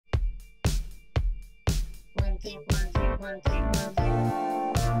My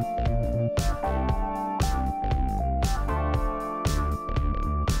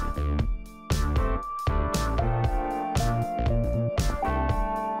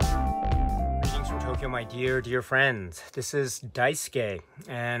dear friends, this is Daisuke,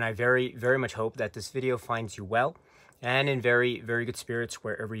 and I very much hope that this video finds you well and in very good spirits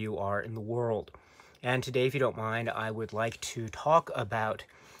wherever you are in the world. And today, if you don't mind, I would like to talk about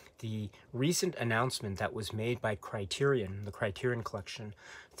the recent announcement that was made by Criterion, the Criterion Collection,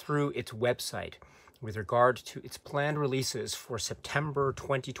 through its website with regard to its planned releases for September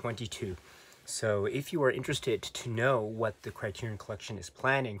 2022. So if you are interested to know what the Criterion Collection is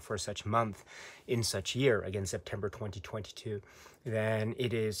planning for such month in such year, again September 2022, then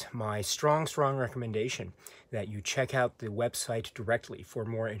it is my strong recommendation that you check out the website directly for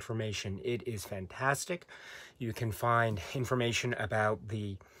more information. It is fantastic. You can find information about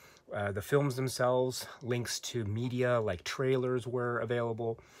the films themselves, links to media like trailers were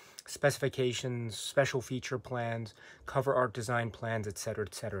available, specifications, special feature plans, cover art design plans, etc.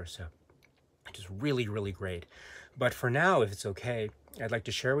 So it is really great. But for now, if it's okay, I'd like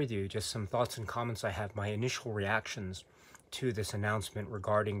to share with you just some thoughts and comments I have, my initial reactions to this announcement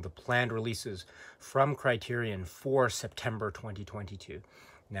regarding the planned releases from Criterion for September 2022.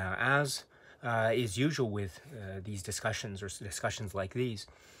 Now, as is usual with these discussions or discussions like these,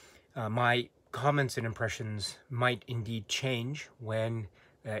 my comments and impressions might indeed change when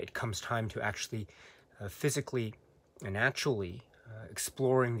it comes time to actually physically and actually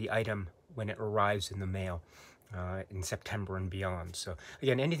exploring the item when it arrives in the mail in September and beyond. So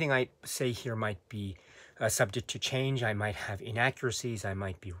again, anything I say here might be subject to change. I might have inaccuracies. I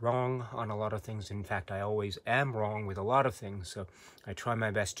might be wrong on a lot of things. In fact, I always am wrong with a lot of things. So I try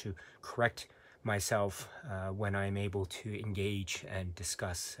my best to correct myself when I'm able to engage and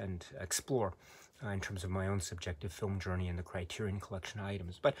discuss and explore in terms of my own subjective film journey and the Criterion Collection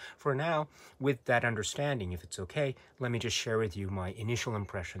items. But for now, with that understanding, if it's okay, let me just share with you my initial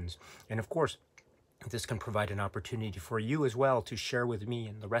impressions. And of course, this can provide an opportunity for you as well to share with me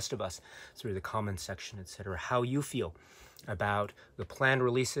and the rest of us through the comments section, etc., how you feel about the planned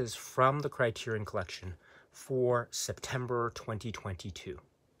releases from the Criterion Collection for September 2022.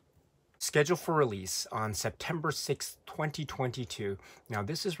 Scheduled for release on September 6th, 2022. Now,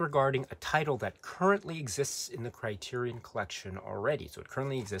 this is regarding a title that currently exists in the Criterion Collection already. So it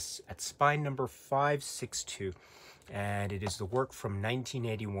currently exists at spine number 562, and it is the work from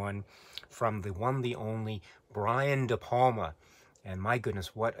 1981 from the one, the only Brian De Palma. And my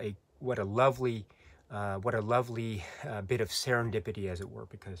goodness, what a lovely bit of serendipity, as it were,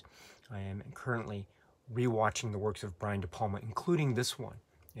 because I am currently rewatching the works of Brian De Palma, including this one.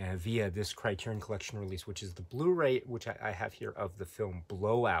 Via this Criterion Collection release, which is the Blu-ray, which I have here, of the film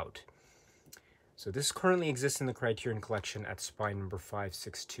Blowout. So this currently exists in the Criterion Collection at spine number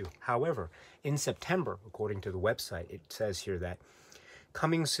 562. However, in September, according to the website, it says here that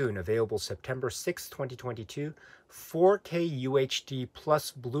coming soon, available September 6, 2022, 4K UHD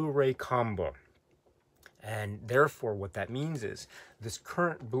plus Blu-ray combo. And therefore, what that means is this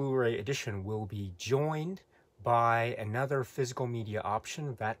current Blu-ray edition will be joined by another physical media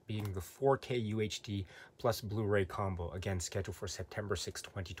option, that being the 4K UHD plus Blu-ray combo, again scheduled for September 6,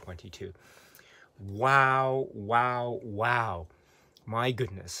 2022. Wow. My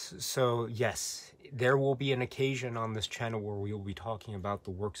goodness. So yes, there will be an occasion on this channel where we will be talking about the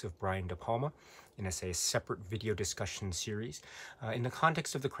works of Brian De Palma in a separate video discussion series. In the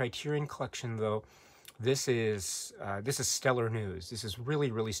context of the Criterion Collection, though, this is stellar news. This is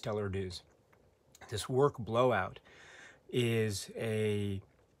really stellar news. This work, Blowout, is a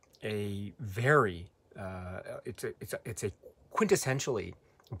very it's a quintessentially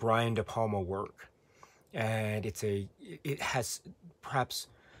Brian De Palma work, and it has perhaps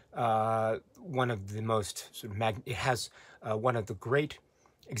one of the most it has one of the great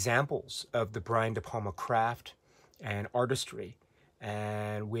examples of the Brian De Palma craft and artistry,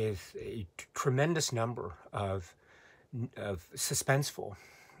 and with a tremendous number of suspenseful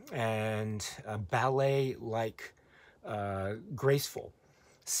and ballet-like graceful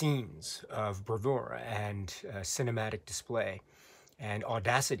scenes of bravura and cinematic display and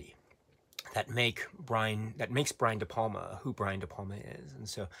audacity that makes Brian De Palma who Brian De Palma is. And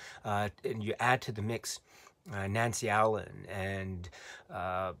so and you add to the mix Nancy Allen and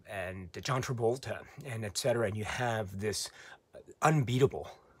John Travolta and etc., and you have this unbeatable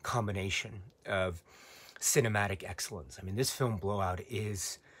combination of cinematic excellence. I mean, this film Blowout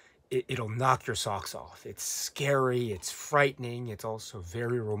is it'll knock your socks off. It's scary, it's frightening, it's also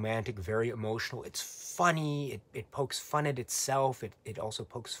very romantic, very emotional. It's funny, it pokes fun at itself. It also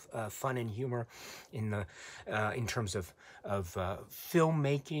pokes fun and humor in terms of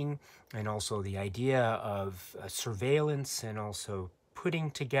filmmaking, and also the idea of surveillance, and also putting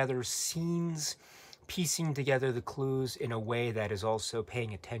together scenes, piecing together the clues in a way that is also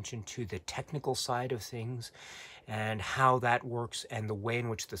paying attention to the technical side of things and how that works, and the way in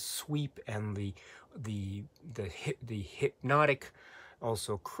which the sweep and the hypnotic,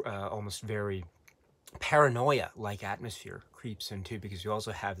 also almost very paranoia-like atmosphere creeps into, because you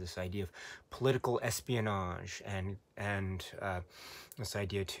also have this idea of political espionage and this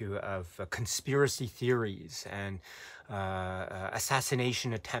idea too of conspiracy theories and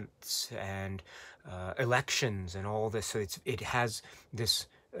assassination attempts and elections and all this. So it has this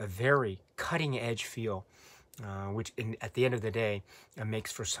very cutting-edge feel, which at the end of the day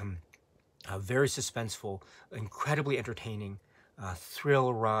makes for some very suspenseful, incredibly entertaining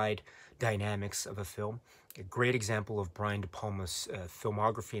thrill ride dynamics of a film. A great example of Brian De Palma's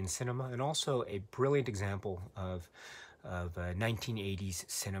filmography in cinema, and also a brilliant example of 1980s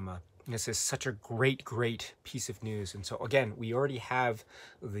cinema. This is such a great piece of news. And so again, we already have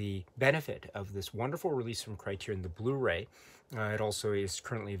the benefit of this wonderful release from Criterion, the Blu-ray. It also is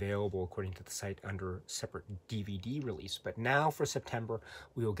currently available, according to the site, under separate DVD release. But now for September,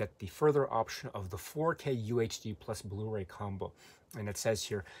 we will get the further option of the 4K UHD plus Blu-ray combo. And it says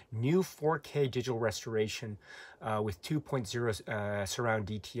here, new 4K digital restoration with 2.0 surround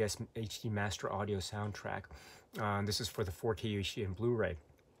DTS HD master audio soundtrack. This is for the 4K UHD and Blu-ray.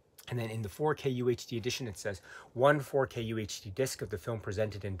 And then in the 4K UHD edition, it says one 4K UHD disc of the film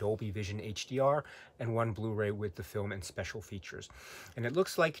presented in Dolby Vision HDR, and one Blu-ray with the film and special features. And it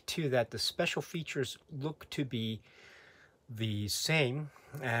looks like, too, that the special features look to be the same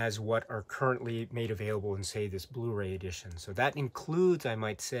as what are currently made available in, say, this Blu-ray edition. So that includes, I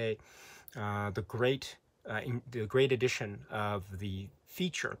might say, the great edition of the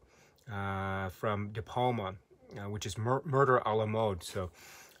feature from De Palma, which is Murder a la Mode. So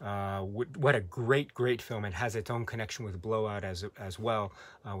what a great film. It has its own connection with Blowout as well,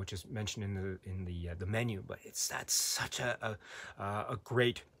 which is mentioned in the menu. But that's such a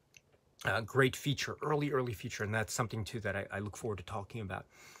great feature, early feature, and that's something too that I look forward to talking about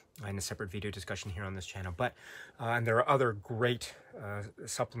in a separate video discussion here on this channel. But and there are other great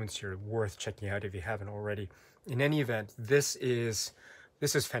supplements here worth checking out if you haven't already. In any event, this is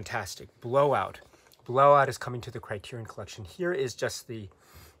fantastic. Blowout is coming to the Criterion Collection. Here is just the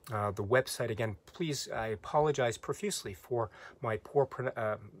website. Again, please, I apologize profusely for my poor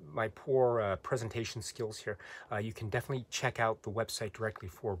presentation skills here. You can definitely check out the website directly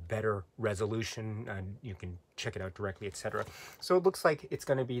for better resolution, and you can check it out directly, etc. So it looks like it's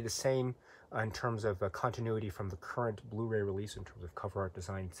going to be the same in terms of continuity from the current Blu-ray release in terms of cover art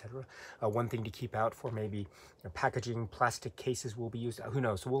design, etc. One thing to keep out for, maybe packaging, plastic cases will be used. Who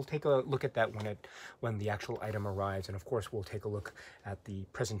knows? So we'll take a look at that when the actual item arrives, and of course we'll take a look at the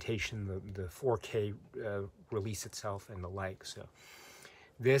presentation, the 4K release itself, and the like. So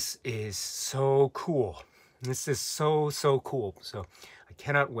this is so cool. This is so cool. So I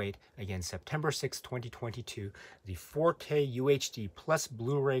cannot wait. Again, September 6, 2022, the 4K UHD plus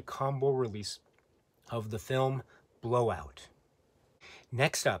Blu-ray combo release of the film Blowout.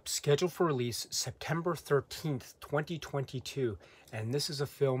 Next up, scheduled for release September 13th, 2022. And this is a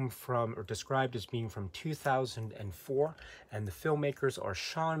film described as being from 2004. And the filmmakers are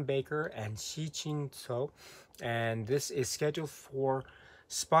Sean Baker and Shi Qing-so. And this is scheduled for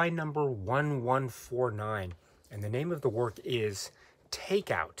Spy number 1149. And the name of the work is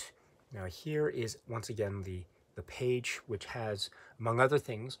Takeout. Now here is once again the page, which has, among other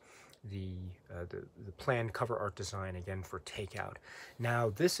things, the planned cover art design again for Takeout. Now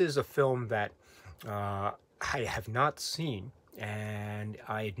this is a film that I have not seen, and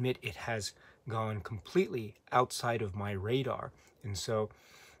I admit it has gone completely outside of my radar. And so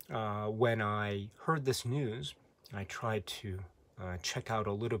when I heard this news, I tried to check out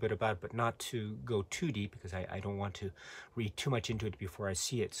a little bit about it, but not to go too deep, because I don't want to read too much into it before I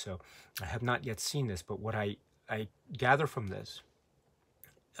see it. So I have not yet seen this, but what I gather from this,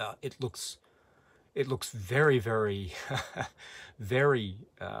 it looks very very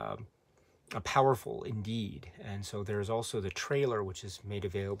powerful indeed. And so there's also the trailer, which is made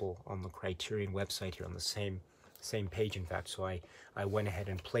available on the Criterion website here on the same page, in fact. So I went ahead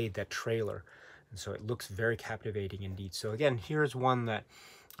and played that trailer. And so it looks very captivating indeed. So again, here's one that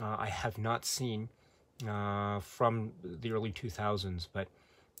I have not seen from the early 2000s, but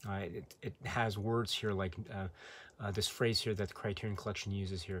it has words here like this phrase here that the Criterion Collection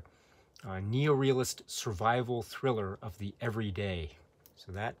uses here. neorealist survival thriller of the everyday.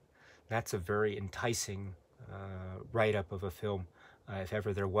 So that's a very enticing write-up of a film, if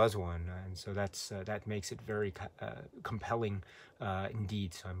ever there was one, and so that makes it very compelling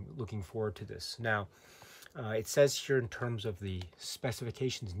indeed. So I'm looking forward to this. Now, it says here in terms of the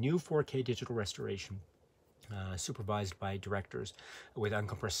specifications, new 4K digital restoration, supervised by directors, with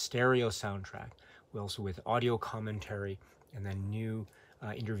uncompressed stereo soundtrack, also with audio commentary, and then new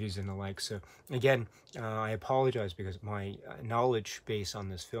interviews and the like. So again, I apologize because my knowledge base on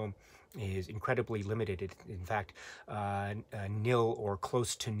this film is incredibly limited. In fact, nil or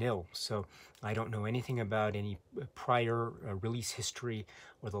close to nil. So I don't know anything about any prior release history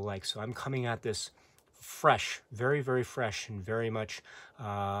or the like. So I'm coming at this fresh, very, very fresh, and very much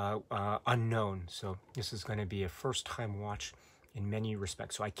unknown. So this is going to be a first-time watch in many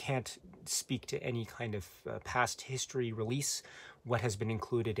respects. So I can't speak to any kind of past history release, what has been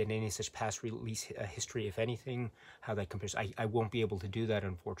included in any such past release history, if anything, how that compares. I won't be able to do that,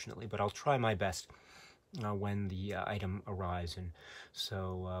 unfortunately, but I'll try my best when the item arrives. And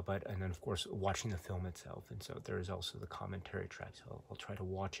so, and then of course, watching the film itself. And so there is also the commentary track. So I'll try to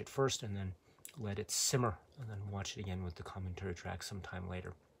watch it first and then let it simmer and then watch it again with the commentary track sometime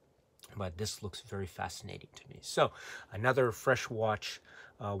later. But this looks very fascinating to me. So another fresh watch,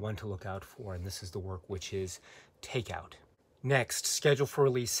 one to look out for, and this is the work which is Takeout. Next, scheduled for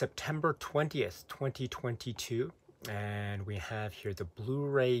release September 20th, 2022. And we have here the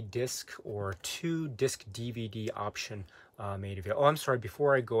Blu-ray disc or 2-disc DVD option made available. Oh, I'm sorry,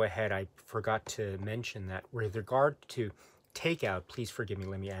 before I go ahead, I forgot to mention that with regard to Takeout, please forgive me,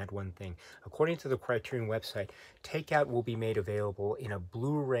 let me add one thing. According to the Criterion website, Takeout will be made available in a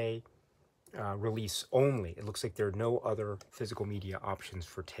Blu-ray release only. It looks like there are no other physical media options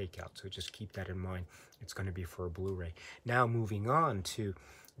for Takeout, so just keep that in mind. It's going to be for a Blu-ray. Now moving on to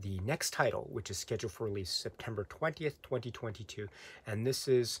the next title, which is scheduled for release September 20th, 2022, and this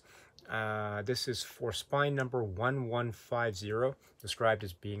is for spine number 1150, described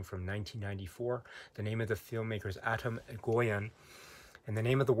as being from 1994. The name of the filmmaker is Atom Goyan, and the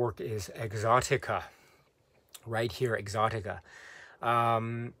name of the work is Exotica. Right here, Exotica.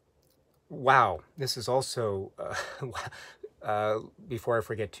 Wow, this is also, before I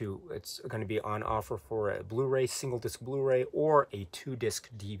forget to, it's going to be on offer for a Blu-ray, single-disc Blu-ray, or a 2-disc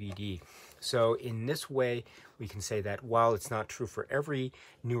DVD. So in this way, we can say that while it's not true for every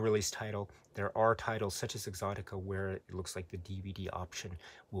new release title, there are titles such as Exotica where it looks like the DVD option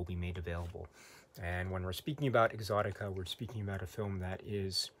will be made available. And when we're speaking about Exotica, we're speaking about a film that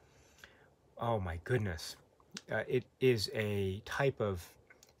is, oh my goodness, it is a type of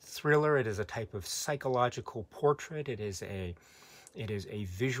thriller. It is a type of psychological portrait. It is a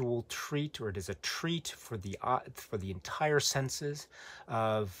visual treat, or it is a treat for the entire senses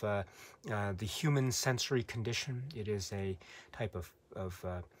of the human sensory condition. It is a type of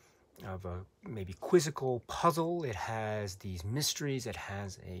a maybe quizzical puzzle. It has these mysteries. It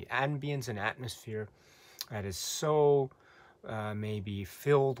has a ambience and atmosphere that is so maybe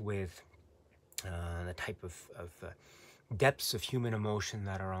filled with the type of depths of human emotion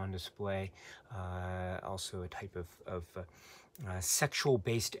that are on display, also a type of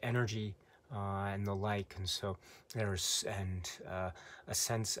sexual-based energy and the like, and so there's a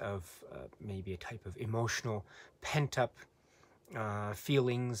sense of maybe a type of emotional pent-up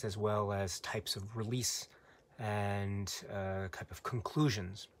feelings, as well as types of release and type of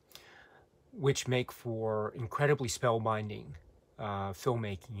conclusions, which make for incredibly spellbinding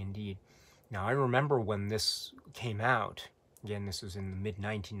filmmaking indeed. Now, I remember when this came out, again, this was in the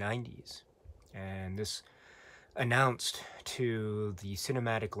mid-1990s, and this announced to the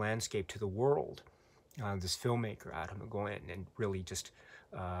cinematic landscape, to the world, this filmmaker, Atom Goyan, and really just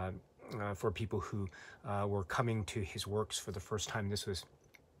for people who were coming to his works for the first time, this was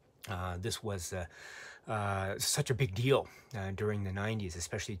such a big deal during the 90s,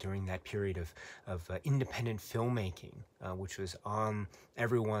 especially during that period of independent filmmaking, which was on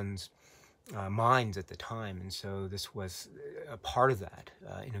everyone's minds at the time. And so this was a part of that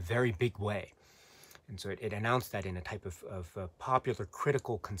in a very big way. And so it announced that in a type of popular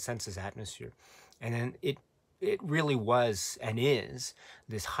critical consensus atmosphere. And then it really was and is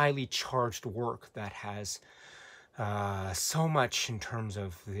this highly charged work that has so much in terms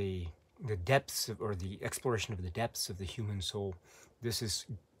of the depths of, or the exploration of the depths of the human soul. This is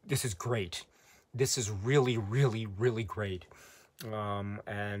great. This is really, really, really great.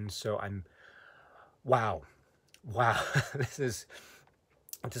 And so I'm, wow, this is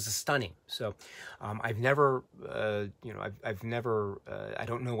stunning. So I've never, I've never, I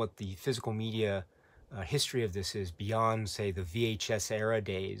don't know what the physical media history of this is beyond, say, the VHS era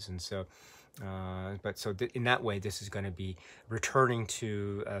days. And so, in that way, this is going to be returning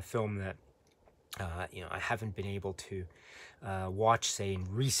to a film that I haven't been able to watch, say, in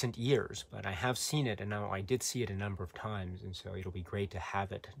recent years, but I have seen it, and now I did see it a number of times, and so it'll be great to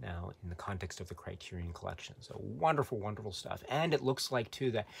have it now in the context of the Criterion Collection. So wonderful, wonderful stuff. And it looks like,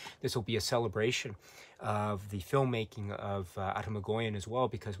 too, that this will be a celebration of the filmmaking of Atamagoyan as well,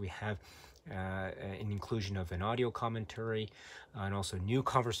 because we have an inclusion of an audio commentary and also new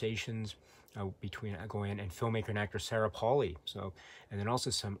conversations between Agoyan and filmmaker and actor Sarah Polley. So, and then also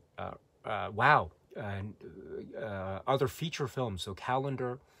some other feature films, so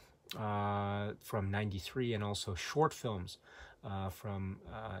Calendar from '93, and also short films from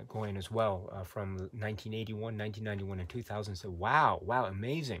Goyen as well, from 1981, 1991, and 2000. So wow,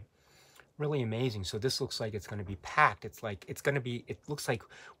 amazing. Really amazing. So this looks like it's going to be packed. It looks like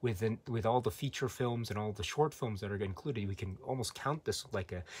with all the feature films and all the short films that are included, we can almost count this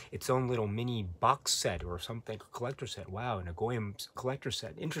like its own little mini box set or something, a collector set. Wow, and a Goyim collector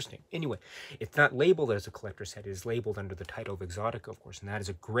set. Interesting. Anyway, it's not labeled as a collector set. It is labeled under the title of Exotica, of course, and that is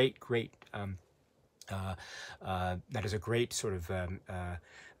a great sort of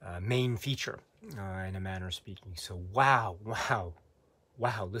main feature in a manner of speaking. So wow,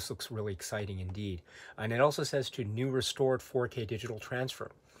 this looks really exciting indeed. And it also says to new restored 4K digital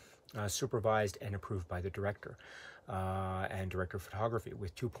transfer, supervised and approved by the director and director of photography,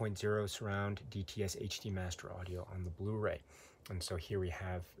 with 2.0 surround DTS HD master audio on the Blu-ray. And so here we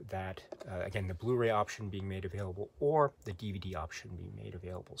have that, again, the Blu-ray option being made available, or the DVD option being made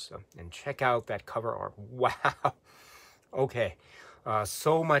available. So, and check out that cover art. Wow. Okay.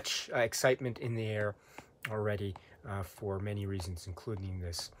 So much excitement in the air already. For many reasons, including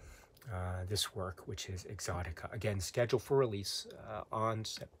this work, which is Exotica. Again, scheduled for release on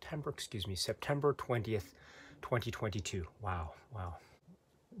September 20th, 2022. Wow.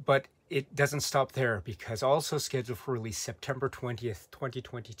 But it doesn't stop there, because also scheduled for release September 20th,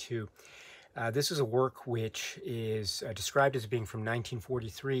 2022. This is a work which is described as being from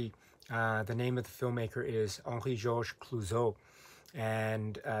 1943. The name of the filmmaker is Henri-Georges Clouzot,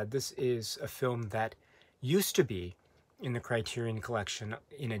 and this is a film that used to be in the Criterion Collection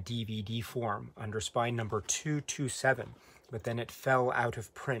in a DVD form under spine number 227, but then it fell out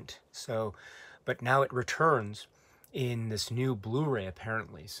of print. So, but now it returns in this new Blu-ray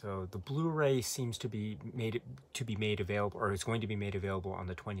apparently. So the Blu-ray seems to be made available, or is going to be made available on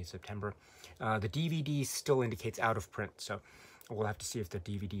the 20th of September. The DVD still indicates out of print, so we'll have to see if the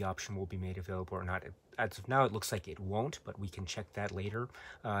DVD option will be made available or not. As of now, it looks like it won't, but we can check that later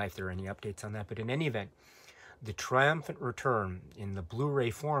if there are any updates on that. But in any event, the triumphant return in the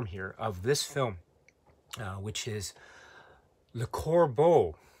Blu-ray form here of this film, which is Le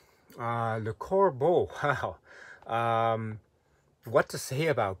Corbeau. Le Corbeau, wow. What to say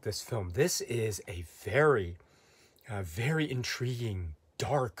about this film? This is a very intriguing,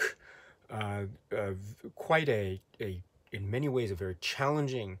 dark, quite in many ways a very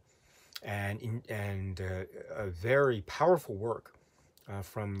challenging and a very powerful work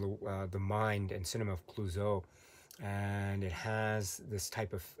from the mind and cinema of Clouzot. And it has this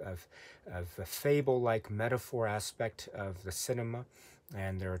type of a fable-like metaphor aspect of the cinema,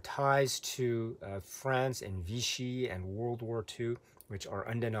 and there are ties to France and Vichy and World War II, which are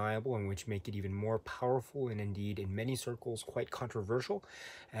undeniable and which make it even more powerful, and indeed in many circles quite controversial.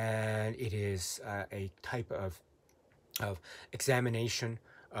 And it is a type of examination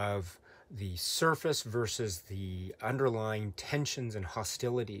of the surface versus the underlying tensions and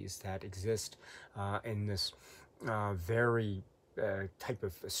hostilities that exist in this very type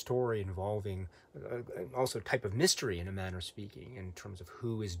of story involving also type of mystery, in a manner of speaking, in terms of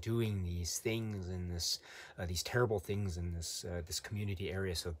who is doing these things in this these terrible things in this this community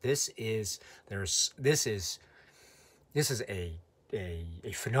area. So this is a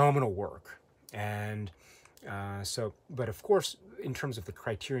phenomenal work. And but of course, in terms of the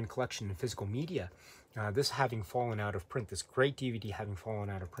Criterion Collection and physical media, this having fallen out of print, this great DVD having fallen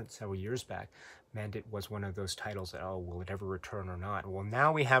out of print several years back, meant it was one of those titles that, oh, will it ever return or not? Well,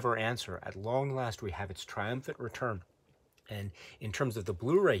 now we have our answer. At long last, we have its triumphant return. And in terms of the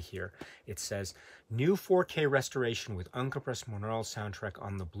Blu-ray here, it says, new 4K restoration with uncompressed monaural soundtrack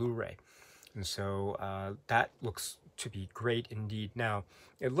on the Blu-ray. And so that looks to be great indeed. Now,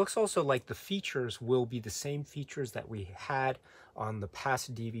 it looks also like the features will be the same features that we had on the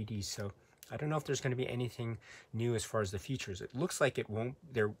past DVDs. So I don't know if there's going to be anything new as far as the features. It looks like it won't.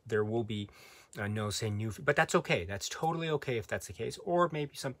 There will be no, say, new, but that's okay. That's totally okay if that's the case. Or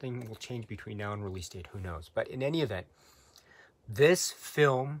maybe something will change between now and release date. Who knows? But in any event, this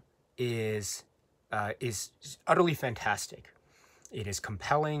film is is utterly fantastic. It is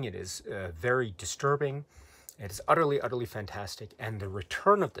compelling. It is very disturbing. It is utterly, utterly fantastic. And the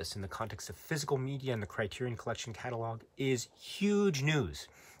return of this in the context of physical media and the Criterion Collection catalog is huge news.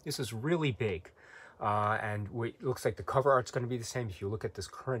 This is really big. And it looks like the cover art's going to be the same. If you look at this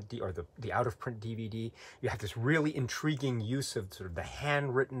current, or the out-of-print DVD, you have this really intriguing use of sort of the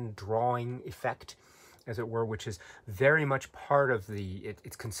handwritten drawing effect, as it were, which is very much part of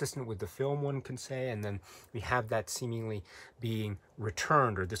it's consistent with the film, one can say, and then we have that seemingly being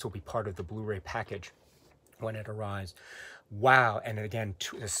returned, or this will be part of the Blu-ray package when it arrives. Wow. And again,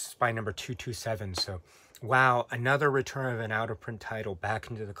 spine number 227. So wow, another return of an out-of-print title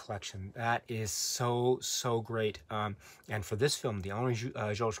back into the collection. That is so, so great. And for this film, the Henri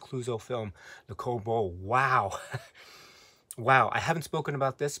Georges Clouzot film, the Corbeau, wow. Wow, I haven't spoken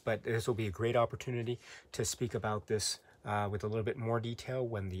about this, but this will be a great opportunity to speak about this with a little bit more detail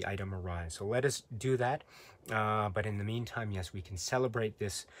when the item arrives. So let us do that. But in the meantime, yes, we can celebrate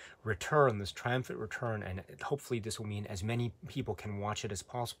this return, this triumphant return, and hopefully this will mean as many people can watch it as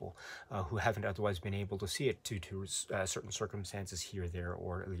possible who haven't otherwise been able to see it due to certain circumstances here, there,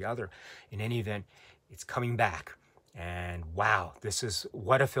 or the other. In any event, it's coming back. And wow,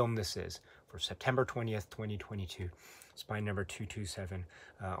 what a film this is for September 20th, 2022. Spine number 227,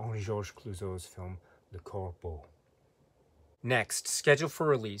 Henri Georges Clouzot's film, Le Corbeau. Next, scheduled for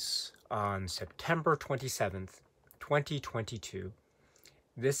release on September 27th, 2022.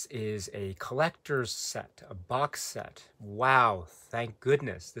 This is a collector's set, a box set. Wow, thank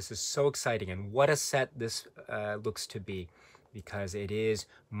goodness. This is so exciting. And what a set this looks to be, because it is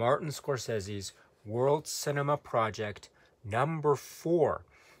Martin Scorsese's World Cinema Project number 4.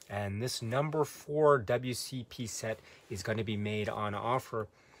 And this number 4 WCP set is going to be made on offer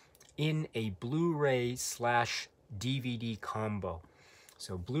in a Blu-ray / DVD combo.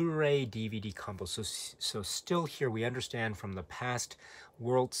 So Blu-ray DVD combo. So still here we understand from the past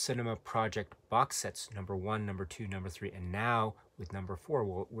World Cinema Project box sets, number 1, number 2, number 3, and now with number 4,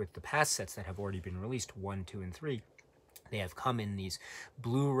 well, with the past sets that have already been released, 1, 2, and 3, they have come in these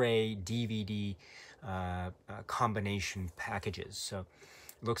Blu-ray DVD combination packages. So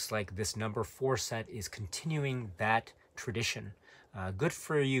looks like this number 4 set is continuing that tradition. Good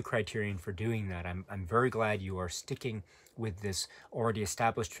for you, Criterion, for doing that. I'm very glad you are sticking with this already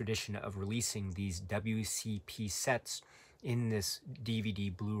established tradition of releasing these WCP sets in this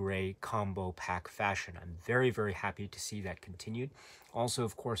DVD Blu-ray combo pack fashion. I'm very, very happy to see that continued. Also,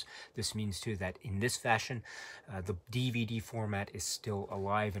 of course, this means too that in this fashion, the DVD format is still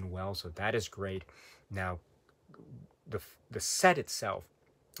alive and well, so that is great. Now, the set itself,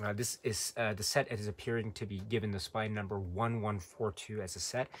 this is the set is appearing to be given the spine number 1142 as a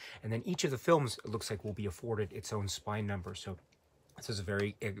set, and then each of the films, it looks like, will be afforded its own spine number. So this is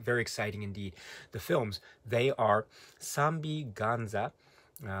very exciting indeed. The films, they are Sambi Ganza,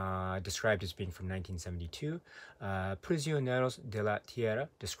 described as being from 1972, Prisioneros de la Tierra,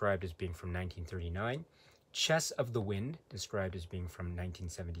 described as being from 1939, Chess of the Wind, described as being from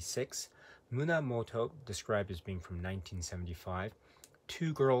 1976, Munamoto, described as being from 1975,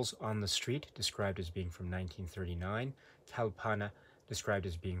 Two Girls on the Street, described as being from 1939, Kalpana, described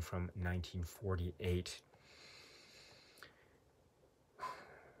as being from 1948.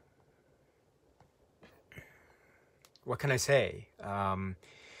 What can I say?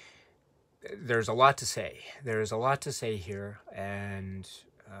 There's a lot to say. There's a lot to say here, and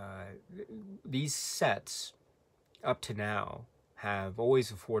these sets, up to now, have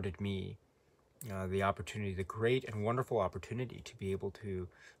always afforded me the opportunity, the great and wonderful opportunity to be able to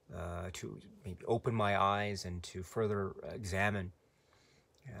maybe open my eyes and to further examine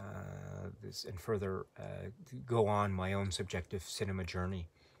this and further go on my own subjective cinema journey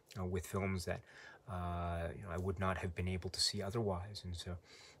with films that I would not have been able to see otherwise. And so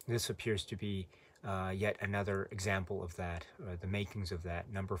this appears to be yet another example of that, the makings of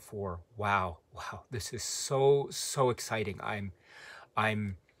that. Number 4. Wow, this is so exciting.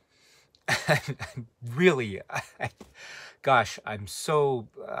 I'm really, gosh, I'm so,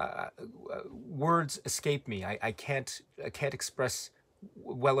 words escape me. I can't express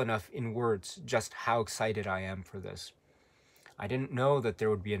well enough in words just how excited I am for this. I didn't know that there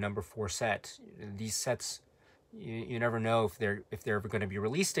would be a number 4 set. These sets, you never know if they're ever going to be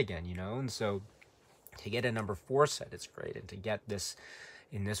released again, you know? And so to get a number 4 set, it's great. And to get this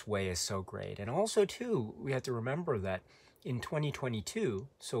in this way is so great. And also, too, we have to remember that in 2022,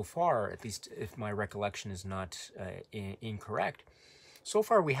 so far, at least if my recollection is not incorrect, so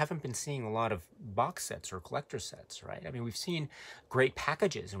far we haven't been seeing a lot of box sets or collector sets, right? I mean, we've seen great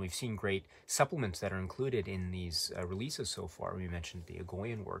packages and we've seen great supplements that are included in these releases so far. We mentioned the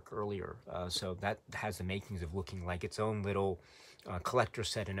Agoyan work earlier, so that has the makings of looking like its own little collector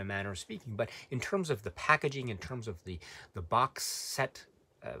set in a manner of speaking. But in terms of the packaging, in terms of the box set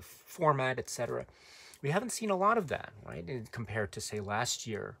format, etc., we haven't seen a lot of that, right? Compared to, say, last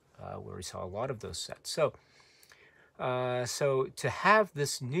year, where we saw a lot of those sets. So to have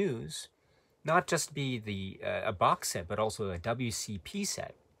this news not just be a box set, but also a WCP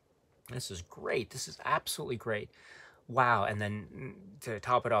set, this is great. This is absolutely great. Wow. And then to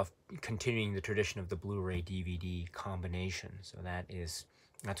top it off, continuing the tradition of the Blu-ray DVD combination. So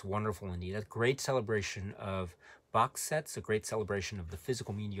that's wonderful indeed. That's a great celebration of box sets, a great celebration of the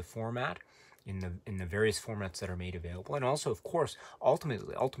physical media format in the various formats that are made available. And also, of course,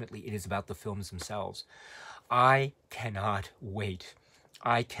 ultimately it is about the films themselves. I cannot wait.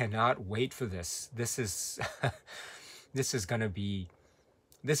 I cannot wait for this. This is this is gonna be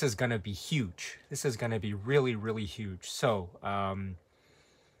huge. This is gonna be really, really huge. So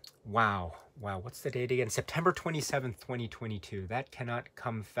wow. What's the date again? September 27th, 2022. That cannot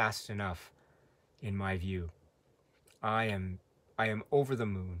come fast enough, in my view. I am over the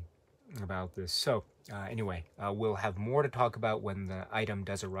moon about this. So anyway, we'll have more to talk about when the item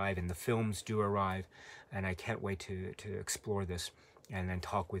does arrive and the films do arrive, and I can't wait to explore this and then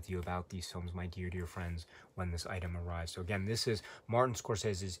talk with you about these films, my dear friends, when this item arrives. So again, this is Martin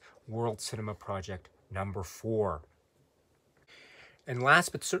Scorsese's World Cinema Project number 4. And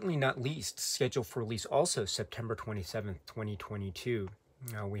last but certainly not least, scheduled for release also September 27th, 2022,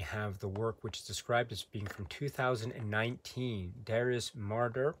 we have the work which is described as being from 2019, Darius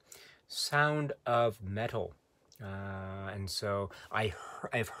Marder, Sound of Metal. And so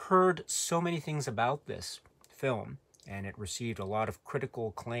I've heard so many things about this film, and it received a lot of critical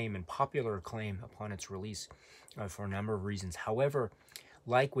acclaim and popular acclaim upon its release for a number of reasons. However,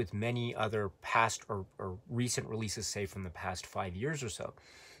 like with many other past or recent releases, say from the past 5 years or so,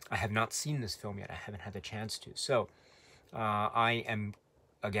 I have not seen this film yet. I haven't had the chance to. So I am,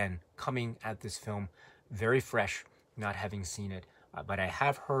 again, coming at this film very fresh, not having seen it. But I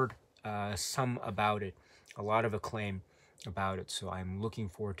have heard some about it, a lot of acclaim about it. So I'm looking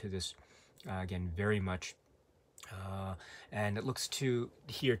forward to this, again, very much. And it looks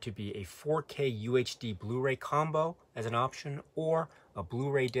here to be a 4K UHD Blu-ray combo as an option, or a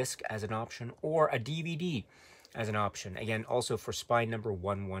Blu-ray disc as an option, or a DVD as an option. Again, also for spine number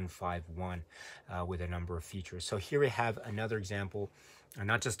 1151 with a number of features. So here we have another example,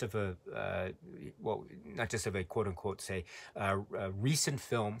 not just of a quote unquote, say, recent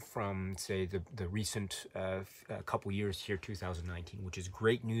film from, say, the recent couple years here, 2019, which is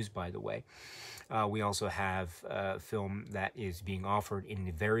great news, by the way. We also have a film that is being offered in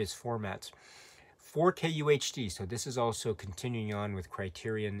the various formats. 4K UHD, so this is also continuing on with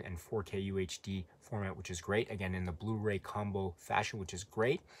Criterion and 4K UHD format, which is great, again in the Blu-ray combo fashion, which is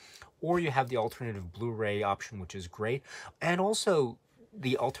great. Or you have the alternative Blu-ray option, which is great, and also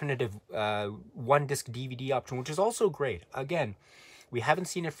the alternative one disc DVD option, which is also great. Again, we haven't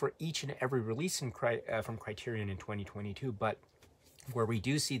seen it for each and every release from Criterion in 2022, but where we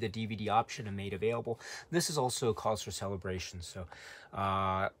do see the DVD option made available, this is also a cause for celebration. So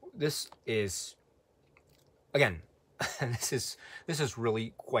this is, again, this is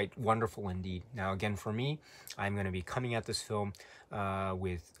really quite wonderful indeed. Now, again, for me, I'm going to be coming at this film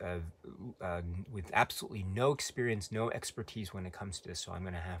with absolutely no experience, no expertise when it comes to this. So I'm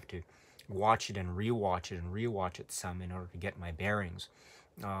going to have to watch it and rewatch it some in order to get my bearings.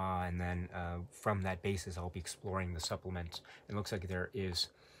 And then from that basis, I'll be exploring the supplements. It looks like there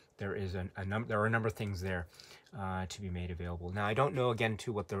are a number of things there to be made available. Now, I don't know, again,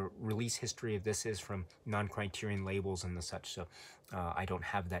 too, what the release history of this is from non-Criterion labels and the such, so I don't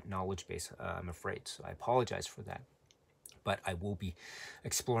have that knowledge base, I'm afraid, so I apologize for that. But I will be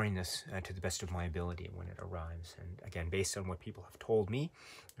exploring this to the best of my ability when it arrives. And again, based on what people have told me,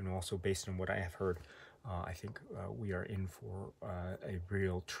 and also based on what I have heard, I think we are in for a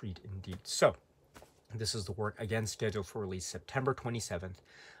real treat indeed. So, this is the work, again, scheduled for release September 27th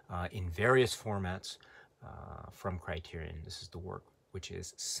in various formats from Criterion. This is the work, which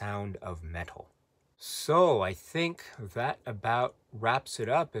is Sound of Metal. So I think that about wraps it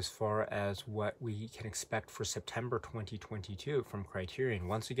up as far as what we can expect for September 2022 from Criterion.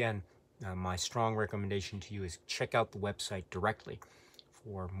 Once again, my strong recommendation to you is check out the website directly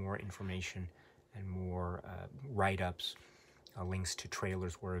for more information and more write-ups. Links to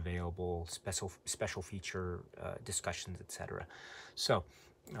trailers were available, special feature discussions, etc. So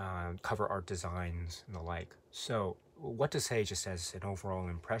cover art designs and the like. So what to say just as an overall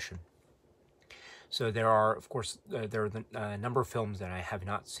impression. So there are, of course, there are the number of films that I have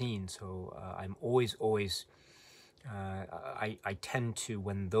not seen. So I'm always, I tend to,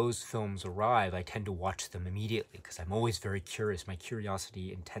 when those films arrive, I tend to watch them immediately because I'm always very curious. My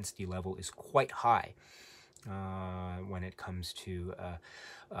curiosity intensity level is quite high when it comes to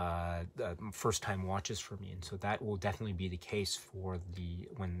first-time watches for me. And so that will definitely be the case for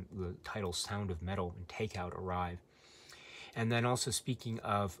when the title Sound of Metal and Takeout arrive. And then also speaking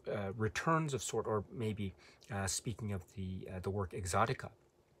of returns of sort, or maybe speaking of the work Exotica.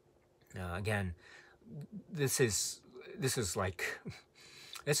 Again, this is like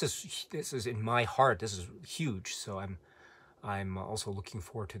this is in my heart. This is huge. So I'm also looking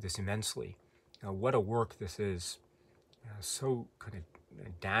forward to this immensely. What a work this is! So kind of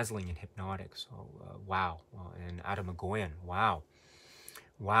dazzling and hypnotic. So wow, and Adam Agoyan, wow,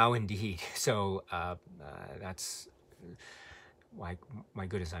 wow indeed. So that's. My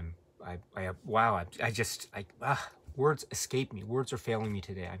goodness, words escape me. Words are failing me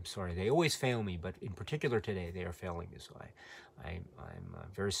today. I'm sorry. They always fail me, but in particular today, they are failing me. So I'm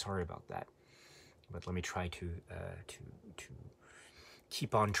very sorry about that. But let me try to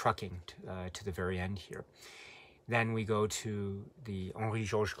keep on trucking to the very end here. Then we go to the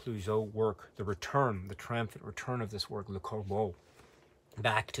Henri-Georges Clouzot work, the triumphant return of this work, Le Corbeau,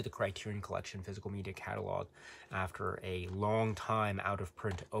 back to the Criterion Collection physical media catalog after a long time out of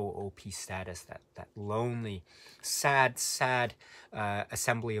print OOP status, that lonely, sad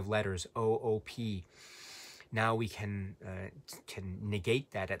assembly of letters, OOP. Now we can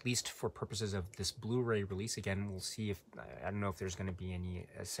negate that, at least for purposes of this Blu-ray release. Again, we'll see if, I don't know if there's going to be any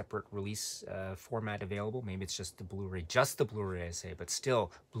separate release format available. Maybe it's just the Blu-ray, I say, but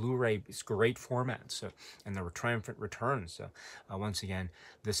still, Blu-ray is great format. So, and the triumphant return. So, once again,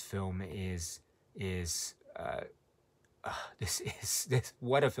 this film is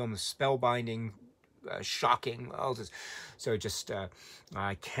what a film, spellbinding, shocking. So just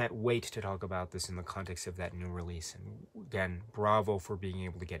I can't wait to talk about this in the context of that new release. And again, bravo for being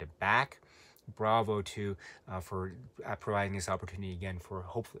able to get it back. Bravo to for providing this opportunity again for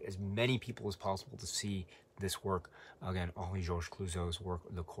hopefully as many people as possible to see this work again. Henri-Georges Clouzot's work,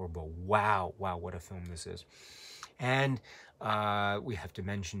 Le Corbeau. Wow, what a film this is. And we have to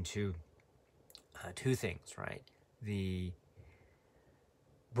mention too two things, right? The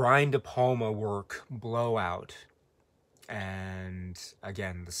Brian De Palma work, Blowout, and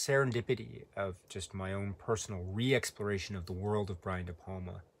again, the serendipity of just my own personal re-exploration of the world of Brian De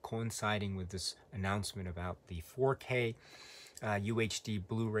Palma, coinciding with this announcement about the 4K UHD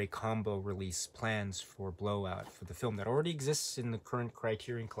Blu-ray combo release plans for Blowout, for the film that already exists in the current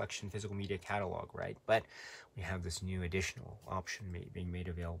Criterion Collection physical media catalog, right? But we have this new additional option being made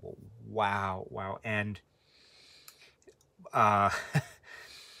available. Wow, and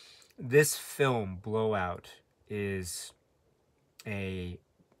this film, Blowout, is a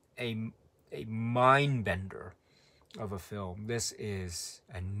mind bender of a film. This is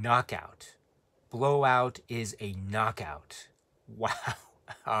a knockout. Blowout is a knockout. Wow.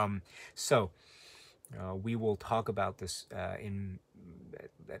 So we will talk about this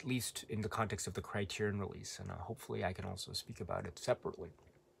at least in the context of the Criterion release, and hopefully I can also speak about it separately.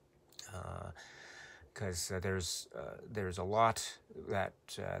 Because there's a lot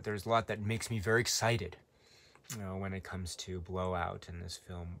that makes me very excited when it comes to Blowout in this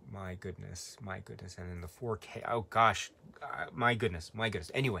film. My goodness, and in the 4K, oh gosh, my goodness.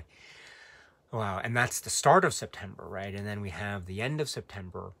 Anyway, wow, and that's the start of September, right? And then we have the end of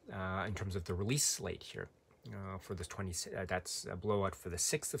September in terms of the release slate here for this that's Blowout for the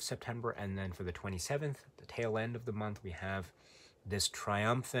 6th of September, and then for the 27th, the tail end of the month, we have this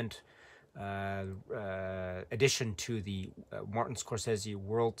triumphant addition to the Martin Scorsese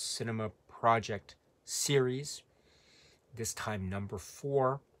World Cinema Project series, this time number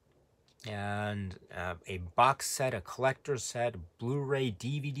 4, and a box set, a collector's set, Blu-ray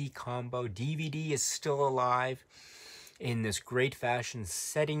DVD combo. DVD is still alive in this great fashion,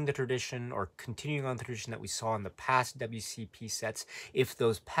 setting the tradition or continuing on the tradition that we saw in the past WCP sets. If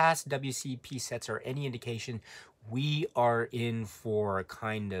those past WCP sets are any indication, we are in for a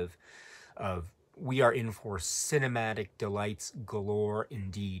kind of we are in for cinematic delights galore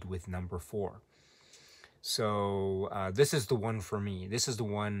indeed with number 4. So this is the one for me. This is the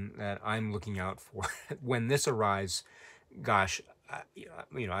one that I'm looking out for. When this arrives, gosh, you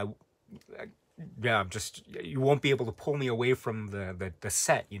won't be able to pull me away from the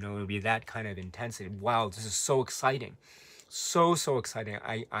set. It'll be that kind of intensity. Wow, this is so exciting. So exciting.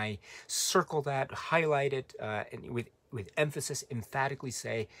 I circle that, highlight it with with emphasis, emphatically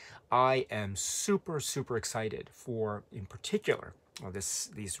say, I am super, super excited for, in particular, well,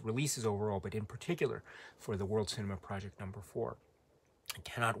 these releases overall, but in particular for the World Cinema Project #4. I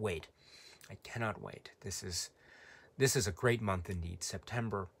cannot wait. I cannot wait. This is a great month indeed.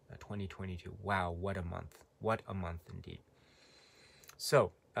 September 2022. Wow, what a month. What a month indeed.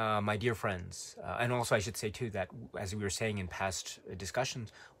 So, my dear friends, and also I should say too that, as we were saying in past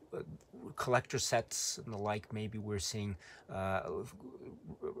discussions, collector sets and the like, maybe we're seeing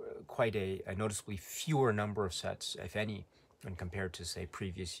quite a noticeably fewer number of sets, if any, when compared to, say,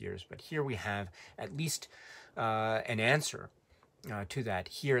 previous years. But here we have at least an answer to that.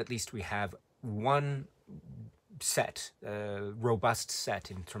 Here at least we have one set, robust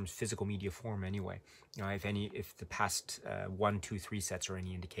set in terms of physical media form anyway. If the past 1, 2, 3 sets are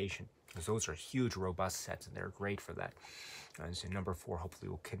any indication, because those are huge, robust sets, and they're great for that. So #4 hopefully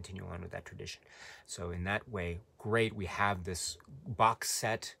will continue on with that tradition. So in that way, great, we have this box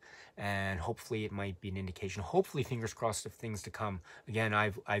set, and hopefully it might be an indication, hopefully, fingers crossed, of things to come. Again,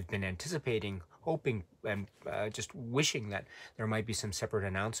 I've been anticipating, hoping, and just wishing that there might be some separate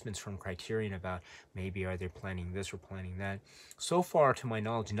announcements from Criterion about maybe are they planning this or planning that. So far, to my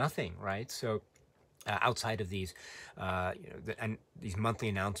knowledge, nothing, right? So outside of these, and these monthly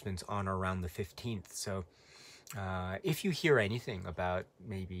announcements on or around the 15th. So if you hear anything about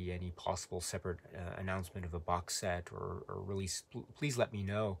maybe any possible separate announcement of a box set or release, please let me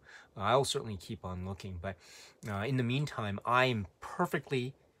know. I'll certainly keep on looking. But in the meantime, I'm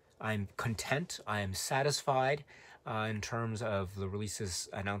content, I am satisfied in terms of the releases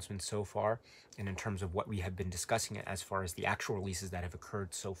announcements so far, and in terms of what we have been discussing as far as the actual releases that have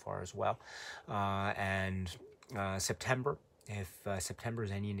occurred so far as well. September, if September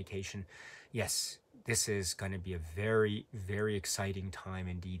is any indication, yes, this is going to be a very, very exciting time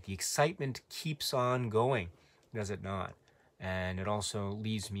indeed. The excitement keeps on going, does it not? And it also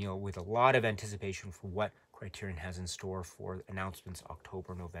leaves me with a lot of anticipation for what Criterion has in store for announcements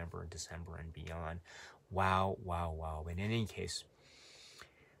October, November, and December, and beyond. Wow, wow, wow. In any case,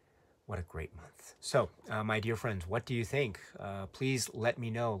 what a great month. So, my dear friends, what do you think? Please let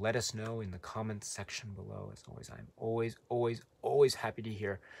me know. Let us know in the comments section below. As always, I'm always happy to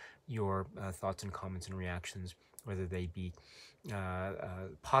hear your thoughts and comments and reactions, whether they be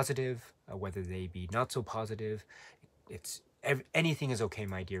positive, whether they be not so positive. Anything is okay,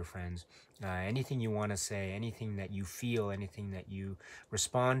 my dear friends. Anything you want to say, anything that you feel, anything that you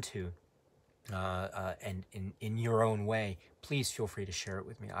respond to, and in your own way, please feel free to share it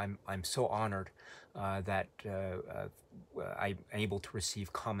with me. I'm so honored that I'm able to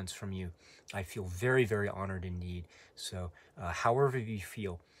receive comments from you. I feel very, very honored indeed. So however you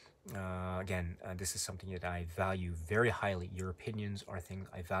feel, again, this is something that I value very highly. Your opinions are things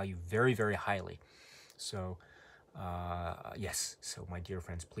I value very, very highly. So yes, so my dear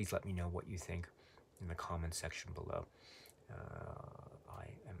friends, please let me know what you think in the comment section below.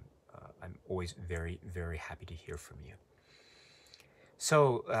 I'm always very, very happy to hear from you.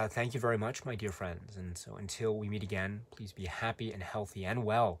 So thank you very much, my dear friends. And so until we meet again, please be happy and healthy and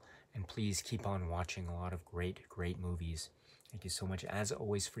well. And please keep on watching a lot of great, great movies. Thank you so much, as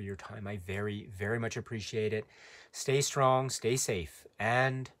always, for your time. I very, very much appreciate it. Stay strong, stay safe,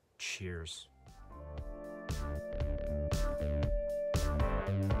 and cheers.